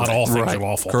lawful. Correct. Not all things are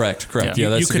lawful. Correct.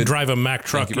 Yeah, you could drive a Mack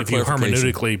truck if you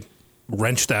hermeneutically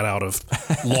wrench that out of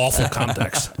lawful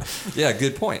context. Yeah,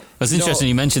 good point. It's interesting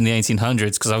you mentioned the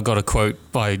 1800s because I've got a quote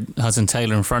by Hudson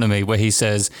Taylor in front of me where he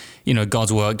says,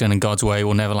 God's work done in God's way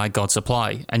will never lack God's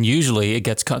supply. And usually it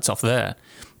gets cut off there.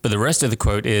 But the rest of the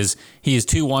quote is, he is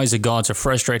too wise a God to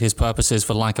frustrate his purposes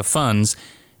for lack of funds,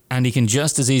 and he can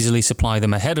just as easily supply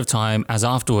them ahead of time as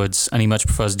afterwards, and he much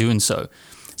prefers doing so.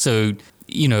 So,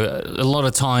 a lot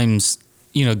of times,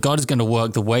 God is going to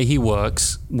work the way he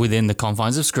works within the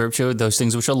confines of Scripture, those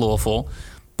things which are lawful,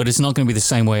 but it's not going to be the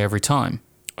same way every time.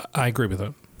 I agree with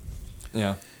that.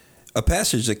 Yeah. A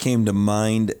passage that came to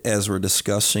mind as we're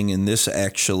discussing, and this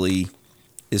actually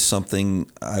is something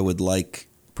I would like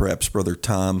perhaps Brother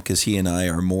Tom, because he and I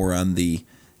are more on the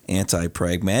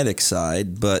anti-pragmatic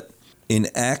side, but in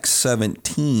Acts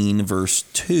 17, verse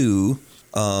 2,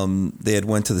 they had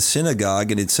went to the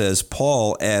synagogue, and it says,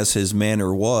 Paul, as his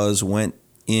manner was, went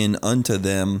in unto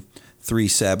them 3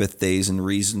 Sabbath days and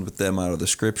reasoned with them out of the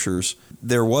Scriptures.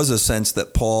 There was a sense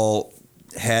that Paul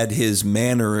had his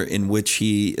manner in which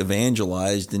he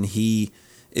evangelized, and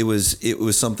it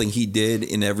was something he did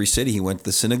in every city. He went to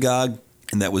the synagogue,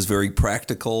 and that was very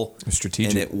practical,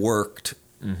 strategic, and it worked.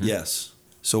 Mm-hmm. Yes.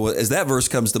 So as that verse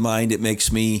comes to mind, it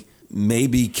makes me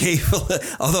maybe capable.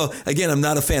 Although again, I'm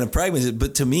not a fan of pragmatism,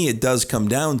 but to me, it does come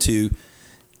down to: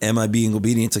 am I being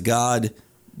obedient to God?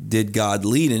 Did God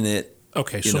lead in it?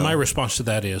 Okay, so my response to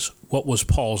that is, what was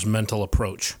Paul's mental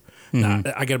approach? Mm-hmm.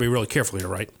 Now, I got to be really careful here,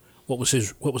 right? What was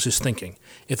his thinking?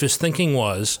 If his thinking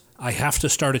was, I have to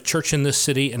start a church in this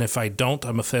city, and if I don't,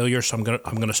 I'm a failure, so I'm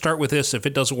gonna start with this. If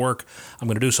it doesn't work, I'm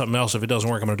gonna do something else. If it doesn't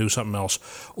work, I'm gonna do something else.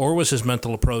 Or was his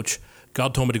mental approach,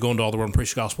 God told me to go into all the world and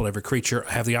preach the gospel to every creature.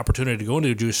 I have the opportunity to go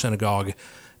into a Jewish synagogue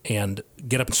and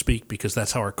get up and speak because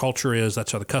that's how our culture is,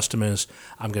 that's how the custom is.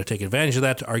 I'm going to take advantage of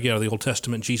that to argue out of the Old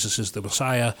Testament Jesus is the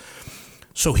Messiah.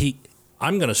 So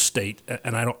I'm going to state,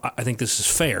 and I think this is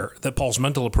fair, that Paul's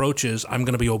mental approach is I'm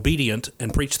going to be obedient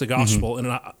and preach the gospel in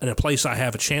a place I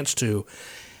have a chance to,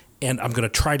 and I'm going to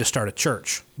try to start a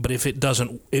church. But if it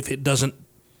doesn't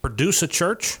produce a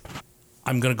church,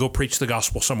 I'm going to go preach the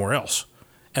gospel somewhere else.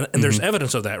 And there's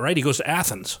evidence of that, right? He goes to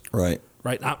Athens. Right.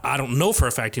 I don't know for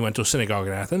a fact he went to a synagogue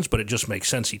in Athens, but it just makes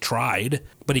sense. He tried,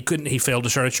 but he couldn't. He failed to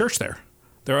start a church there.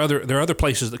 There are other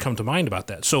places that come to mind about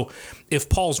that. So if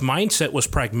Paul's mindset was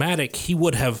pragmatic, he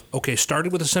would have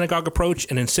started with a synagogue approach,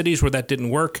 and in cities where that didn't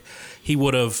work, he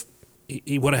would have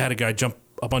had a guy jump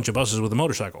a bunch of buses with a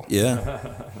motorcycle.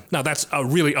 Yeah. Now that's a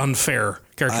really unfair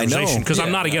characterization because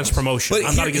I'm not against promotion. But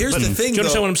I'm not against. Here's the thing, do you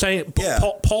understand what I'm saying? Yeah.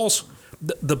 Paul's.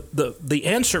 The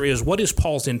answer is, what is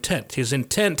Paul's intent? His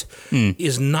intent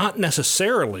is not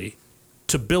necessarily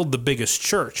to build the biggest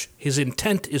church. His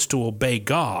intent is to obey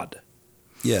God.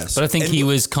 Yes. But I think he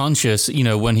was conscious,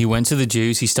 when he went to the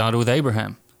Jews, he started with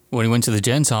Abraham. When he went to the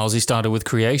Gentiles, he started with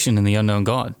creation and the unknown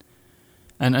God.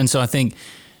 And so I think,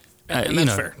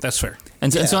 that's fair. That's fair.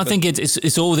 And so I think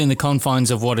it's all within the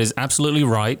confines of what is absolutely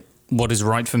right, what is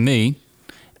right for me.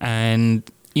 And,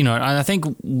 I think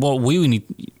what we need...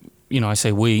 I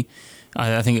say we,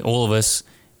 I think all of us,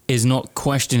 is not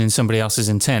questioning somebody else's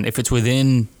intent if it's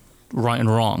within right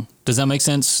and wrong. Does that make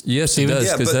sense? Yes, Steven? It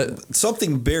does. Yeah, but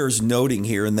something bears noting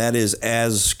here, and that is,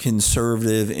 as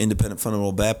conservative, independent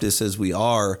fundamental Baptists as we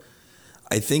are,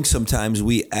 I think sometimes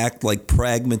we act like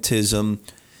pragmatism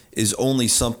is only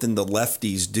something the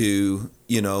lefties do,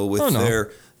 with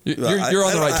their... You're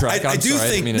on the right track. I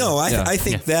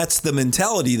think that's the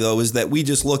mentality, though, is that we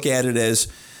just look at it as...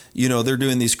 they're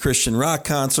doing these Christian rock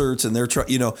concerts, and they're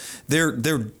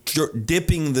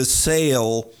dipping the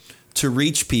sail to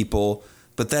reach people,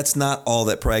 but that's not all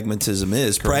that pragmatism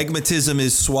is. Correct. Pragmatism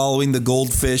is swallowing the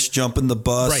goldfish, jumping the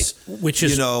bus, right? Which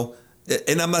is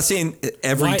and I'm not saying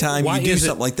every time you do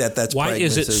something like that, that's why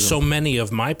pragmatism. Is it so many of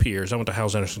my peers? I went to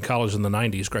Hyles Anderson College in the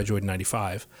 '90s, graduated in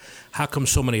 '95. How come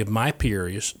so many of my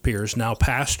peers now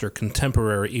pastor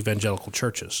contemporary evangelical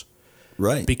churches?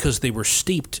 Right, because they were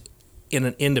steeped in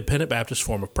an independent Baptist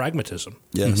form of pragmatism.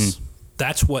 Yes. Mm-hmm.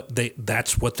 That's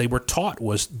what they were taught,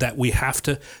 was that we have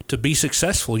to be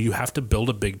successful, you have to build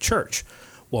a big church.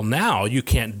 Well, now you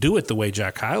can't do it the way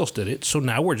Jack Hyles did it, so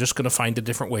now we're just going to find a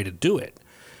different way to do it.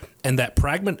 And that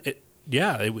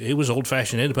it was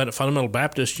old-fashioned independent fundamental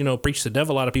Baptist, preach the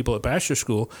devil out of people at pastor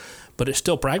school, but it's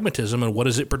still pragmatism, and what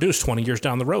does it produce 20 years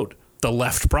down the road? The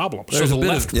left problem. There's so the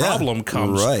left problem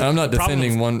comes. Right. I'm not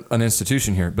defending an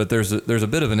institution here, but there's a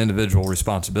bit of an individual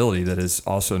responsibility that is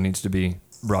also needs to be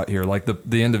brought here. Like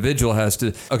the individual has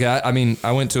to. Okay,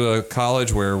 I went to a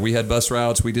college where we had bus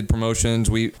routes, we did promotions.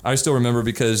 I still remember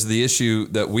because the issue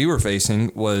that we were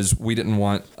facing was we didn't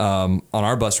want on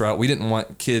our bus route we didn't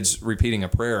want kids repeating a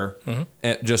prayer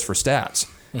just for stats.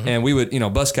 Mm-hmm. And we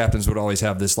would, bus captains would always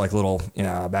have this like little,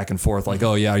 back and forth, like,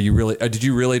 oh yeah, you really, did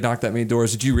you really knock that many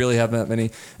doors? Did you really have that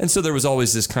many? And so there was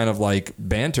always this kind of like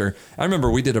banter. I remember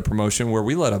we did a promotion where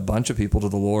we led a bunch of people to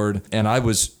the Lord, and I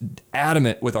was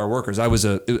adamant with our workers. I was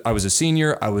a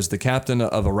senior. I was the captain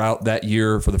of a route that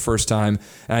year for the first time.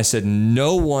 And I said,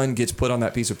 no one gets put on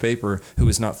that piece of paper who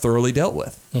is not thoroughly dealt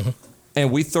with. Mm-hmm.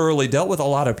 And we thoroughly dealt with a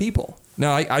lot of people.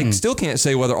 Now, I still can't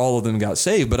say whether all of them got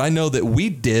saved, but I know that we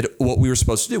did what we were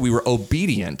supposed to do. We were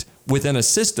obedient within a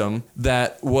system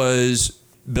that was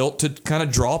built to kind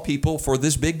of draw people for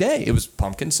this big day. It was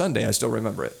Pumpkin Sunday. I still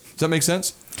remember it. Does that make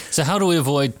sense? So how do we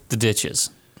avoid the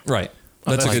ditches? Right.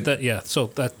 That's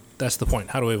the point.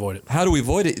 How do we avoid it? How do we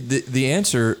avoid it? The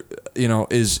answer,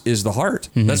 is the heart.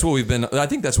 Mm-hmm. That's what I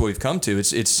think that's what we've come to.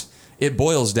 It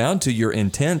boils down to your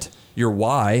intent, your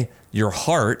why, your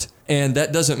heart. And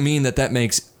that doesn't mean that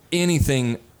makes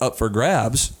anything up for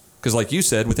grabs, because like you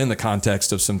said, within the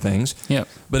context of some things. Yep.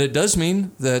 But it does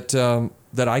mean that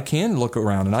that I can look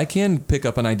around and I can pick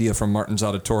up an idea from Martin's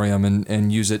Auditorium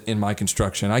and use it in my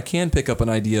construction. I can pick up an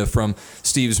idea from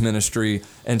Steve's ministry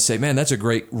and say, man, that's a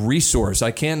great resource.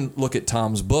 I can look at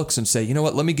Tom's books and say, you know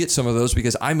what, let me get some of those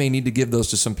because I may need to give those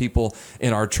to some people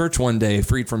in our church one day,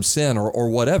 freed from sin or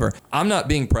whatever. I'm not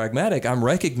being pragmatic. I'm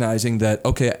recognizing that,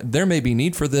 okay, there may be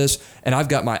need for this, and I've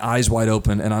got my eyes wide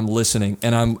open and I'm listening.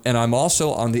 And I'm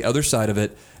also on the other side of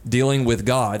it, dealing with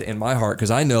God in my heart, because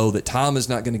I know that Tom is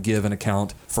not going to give an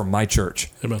account for my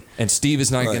church. Amen. And Steve is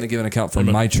not going to give an account for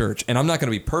my church. And I'm not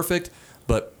going to be perfect,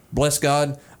 but bless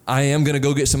God, I am going to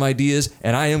go get some ideas,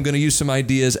 and I am going to use some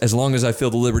ideas as long as I feel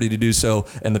the liberty to do so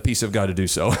and the peace of God to do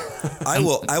so. I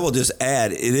will just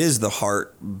add, it is the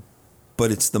heart,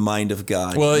 but it's the mind of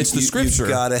God. Well, it's the scripture.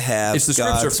 You've got to have it's the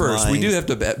God's scripture first. mind. We do have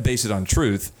to base it on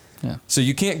truth. Yeah. So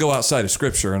you can't go outside of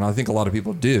scripture, and I think a lot of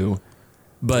people do.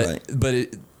 But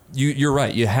you're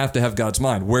right. You have to have God's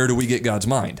mind. Where do we get God's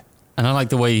mind? And I like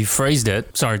the way you phrased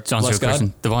it. Sorry to answer your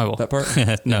question. The Bible. That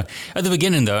part? No. At the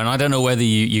beginning, though, and I don't know whether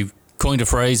you coined a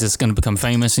phrase that's going to become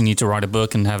famous and you need to write a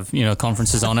book and have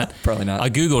conferences on it. Probably not. I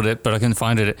Googled it, but I couldn't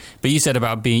find it. But you said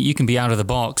about you can be out of the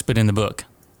box, but in the book.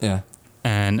 Yeah.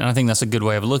 And I think that's a good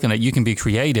way of looking at it. You can be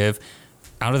creative,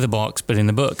 out of the box, but in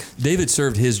the book. David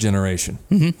served his generation.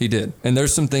 Mm-hmm. He did. And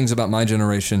there's some things about my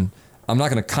generation, I'm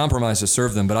not going to compromise to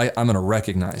serve them, but I'm going to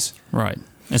recognize. Right.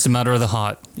 It's a matter of the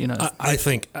heart, I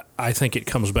think it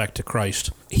comes back to Christ.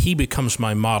 He becomes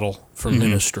my model for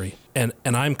ministry. And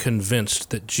I'm convinced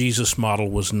that Jesus' model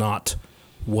was not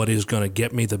what is going to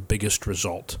get me the biggest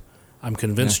result. I'm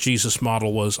convinced Jesus'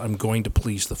 model was, I'm going to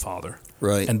please the Father.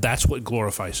 Right. And that's what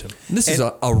glorifies him. This is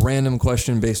a random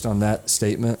question based on that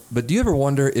statement, but do you ever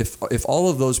wonder if all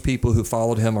of those people who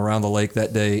followed him around the lake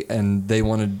that day and they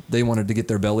wanted to get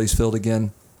their bellies filled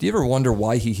again, do you ever wonder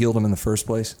why he healed them in the first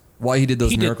place? Why he did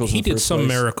those miracles in the first place? He did some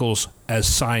miracles as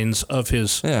signs of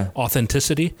his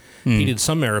authenticity. He did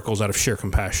some miracles out of sheer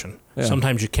compassion. Yeah.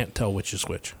 Sometimes you can't tell which is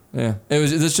which. Yeah.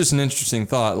 It's just an interesting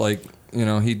thought. Like,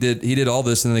 he did all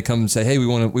this, and then they come and say, "Hey, we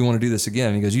want to do this again."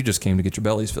 And he goes, "You just came to get your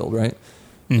bellies filled, right?"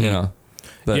 Mm-hmm.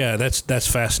 But, yeah, that's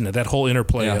fascinating. That whole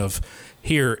interplay of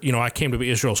here, I came to be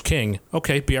Israel's king.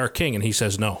 Okay, be our king, and he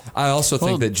says no. I also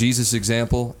think that Jesus'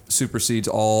 example supersedes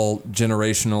all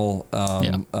generational,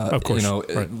 of course,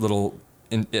 little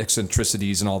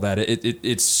eccentricities and all that.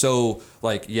 It's so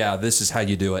like, this is how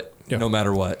you do it, no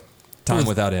matter what, time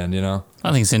without end.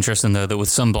 I think it's interesting though that with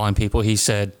some blind people, he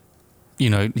said,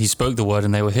 he spoke the word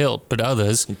and they were healed. But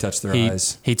others, he touched their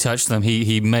eyes. He touched them.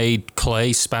 He made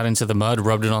clay, spat into the mud,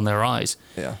 rubbed it on their eyes.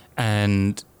 Yeah.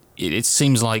 And it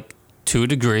seems like, to a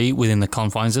degree, within the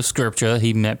confines of Scripture,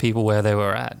 he met people where they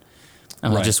were at.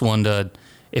 And I just wondered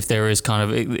if there is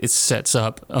it sets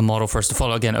up a model for us to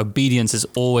follow. Again, obedience is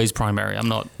always primary. I'm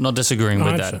not disagreeing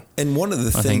with that. And one of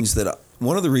the things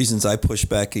one of the reasons I push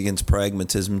back against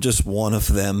pragmatism, just one of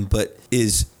them, but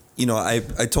is,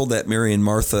 I told that Mary and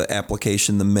Martha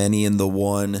application, the many and the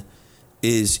one,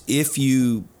 is if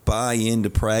you buy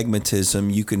into pragmatism,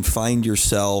 you can find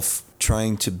yourself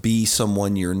trying to be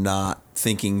someone you're not,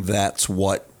 thinking that's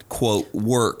what, quote,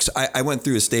 works. I went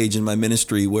through a stage in my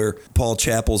ministry where Paul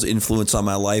Chappell's influence on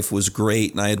my life was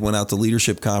great, and I had went out to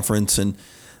leadership conference, and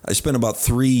I spent about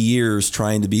 3 years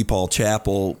trying to be Paul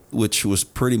Chappell, which was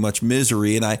pretty much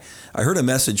misery. And I heard a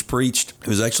message preached. It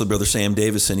was actually Brother Sam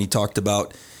Davison. He talked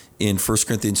about in 1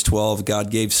 Corinthians 12,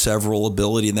 God gave several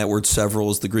ability, and that word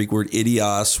several is the Greek word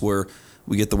idios, where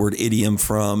we get the word idiom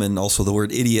from, and also the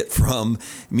word idiot from,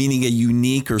 meaning a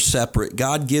unique or separate.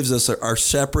 God gives us our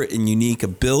separate and unique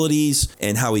abilities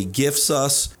and how he gifts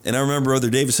us. And I remember Brother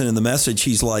Davison in the message,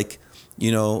 he's like,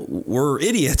 we're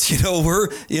idiots,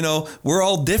 we're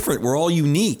all different. We're all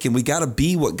unique, and we got to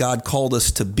be what God called us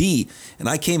to be. And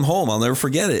I came home, I'll never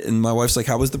forget it. And my wife's like,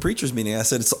 how was the preacher's meeting? I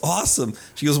said, it's awesome.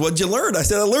 She goes, what'd you learn? I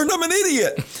said, I learned I'm an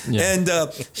idiot. Yeah.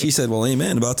 And she said, well,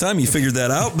 amen. About time you figured that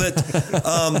out. But,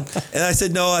 and I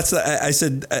said, no,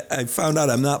 I found out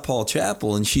I'm not Paul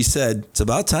Chappell. And she said, it's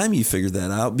about time you figured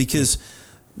that out, because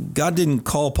God didn't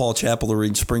call Paul Chappell to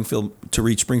reach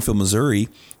Springfield, Missouri.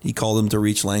 He called him to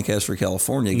reach Lancaster,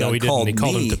 California. No, he didn't. He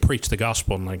called him to preach the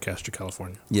gospel in Lancaster,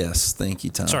 California. Yes, thank you,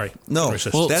 Tom. Sorry. No,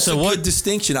 that's a good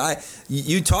distinction.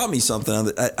 You taught me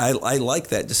something. I like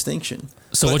that distinction.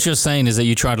 So what you're saying is that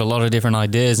you tried a lot of different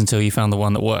ideas until you found the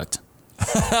one that worked.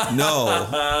 No,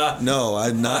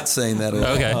 I'm not saying that at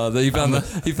all. Okay, he found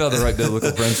the right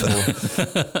biblical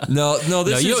principle. No,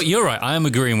 you're right. I am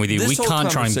agreeing with you. We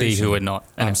can't try and be who we're not.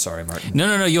 I'm sorry, Martin.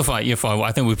 No, you're fine. You're fine.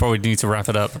 I think we probably need to wrap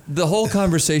it up. The whole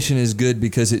conversation is good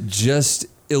because it just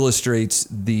illustrates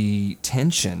the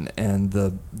tension and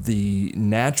the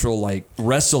natural like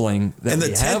wrestling that and we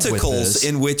the have with tentacles this.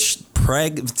 in which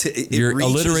You're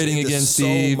alliterating again, so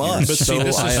Steve. much. But see,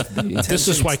 this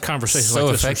is why conversations So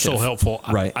like this effective. are so helpful.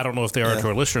 Right. I don't know if they are to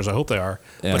our listeners. I hope they are.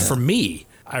 Yeah. But for me,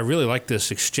 I really like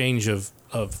this exchange of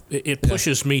it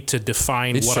pushes me to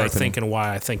define It's what sharpening. I think and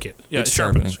why I think it. Yeah, It's it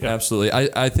sharpens. sharpening.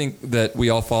 Absolutely. I think that we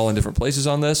all fall in different places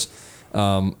on this.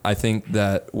 I think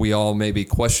that we all maybe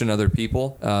question other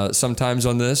people sometimes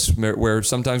on this, where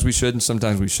sometimes we should and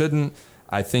sometimes we shouldn't.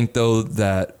 I think though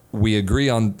that we agree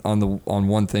on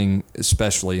one thing,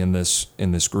 especially in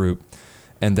this group,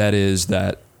 and that is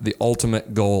that the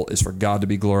ultimate goal is for God to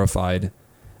be glorified,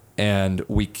 and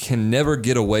we can never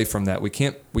get away from that. We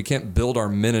can't build our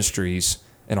ministries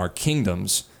and our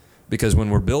kingdoms, because when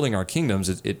we're building our kingdoms,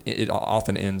 it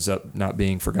often ends up not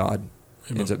being for God.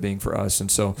 It ends up being for us,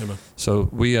 and so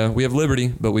we have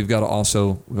liberty, but we've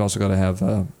also got to have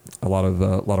a lot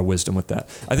of wisdom with that.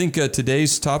 I think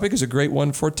today's topic is a great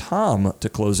one for Tom to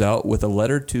close out with a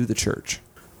letter to the church.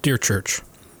 Dear church,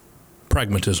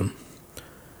 pragmatism.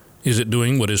 Is it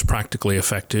doing what is practically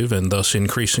effective and thus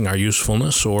increasing our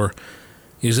usefulness, or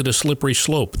is it a slippery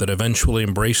slope that eventually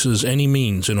embraces any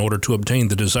means in order to obtain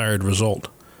the desired result?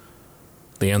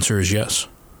 The answer is yes.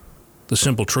 The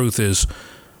simple truth is,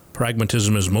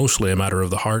 pragmatism is mostly a matter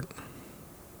of the heart.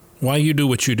 Why you do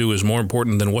what you do is more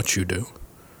important than what you do.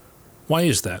 Why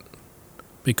is that?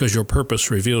 Because your purpose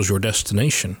reveals your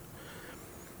destination.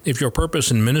 If your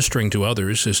purpose in ministering to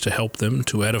others is to help them,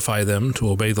 to edify them, to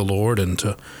obey the Lord, and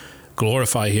to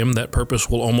glorify Him, that purpose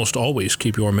will almost always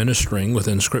keep your ministering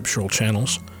within scriptural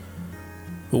channels.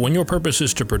 But when your purpose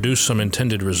is to produce some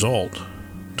intended result,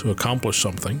 to accomplish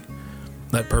something,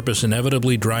 that purpose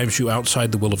inevitably drives you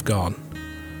outside the will of God.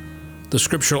 The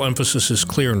scriptural emphasis is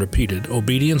clear and repeated.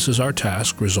 Obedience is our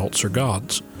task, results are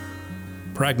God's.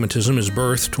 Pragmatism is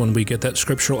birthed when we get that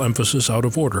scriptural emphasis out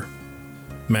of order.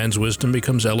 Man's wisdom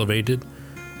becomes elevated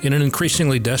in an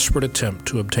increasingly desperate attempt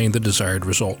to obtain the desired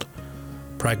result.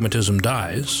 Pragmatism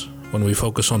dies when we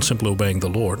focus on simply obeying the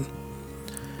Lord.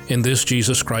 In this,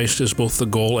 Jesus Christ is both the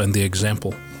goal and the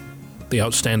example. The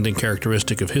outstanding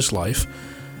characteristic of His life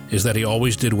is that He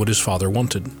always did what His Father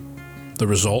wanted. The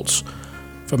results,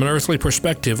 from an earthly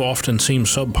perspective, often seem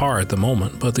subpar at the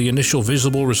moment, but the initial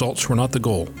visible results were not the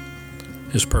goal.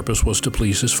 His purpose was to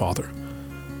please His Father.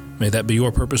 May that be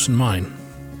your purpose and mine.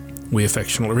 We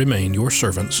affectionately remain your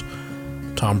servants,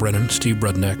 Tom Brennan, Steve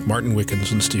Brudneck, Martin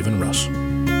Wickens, and Stephen Russ.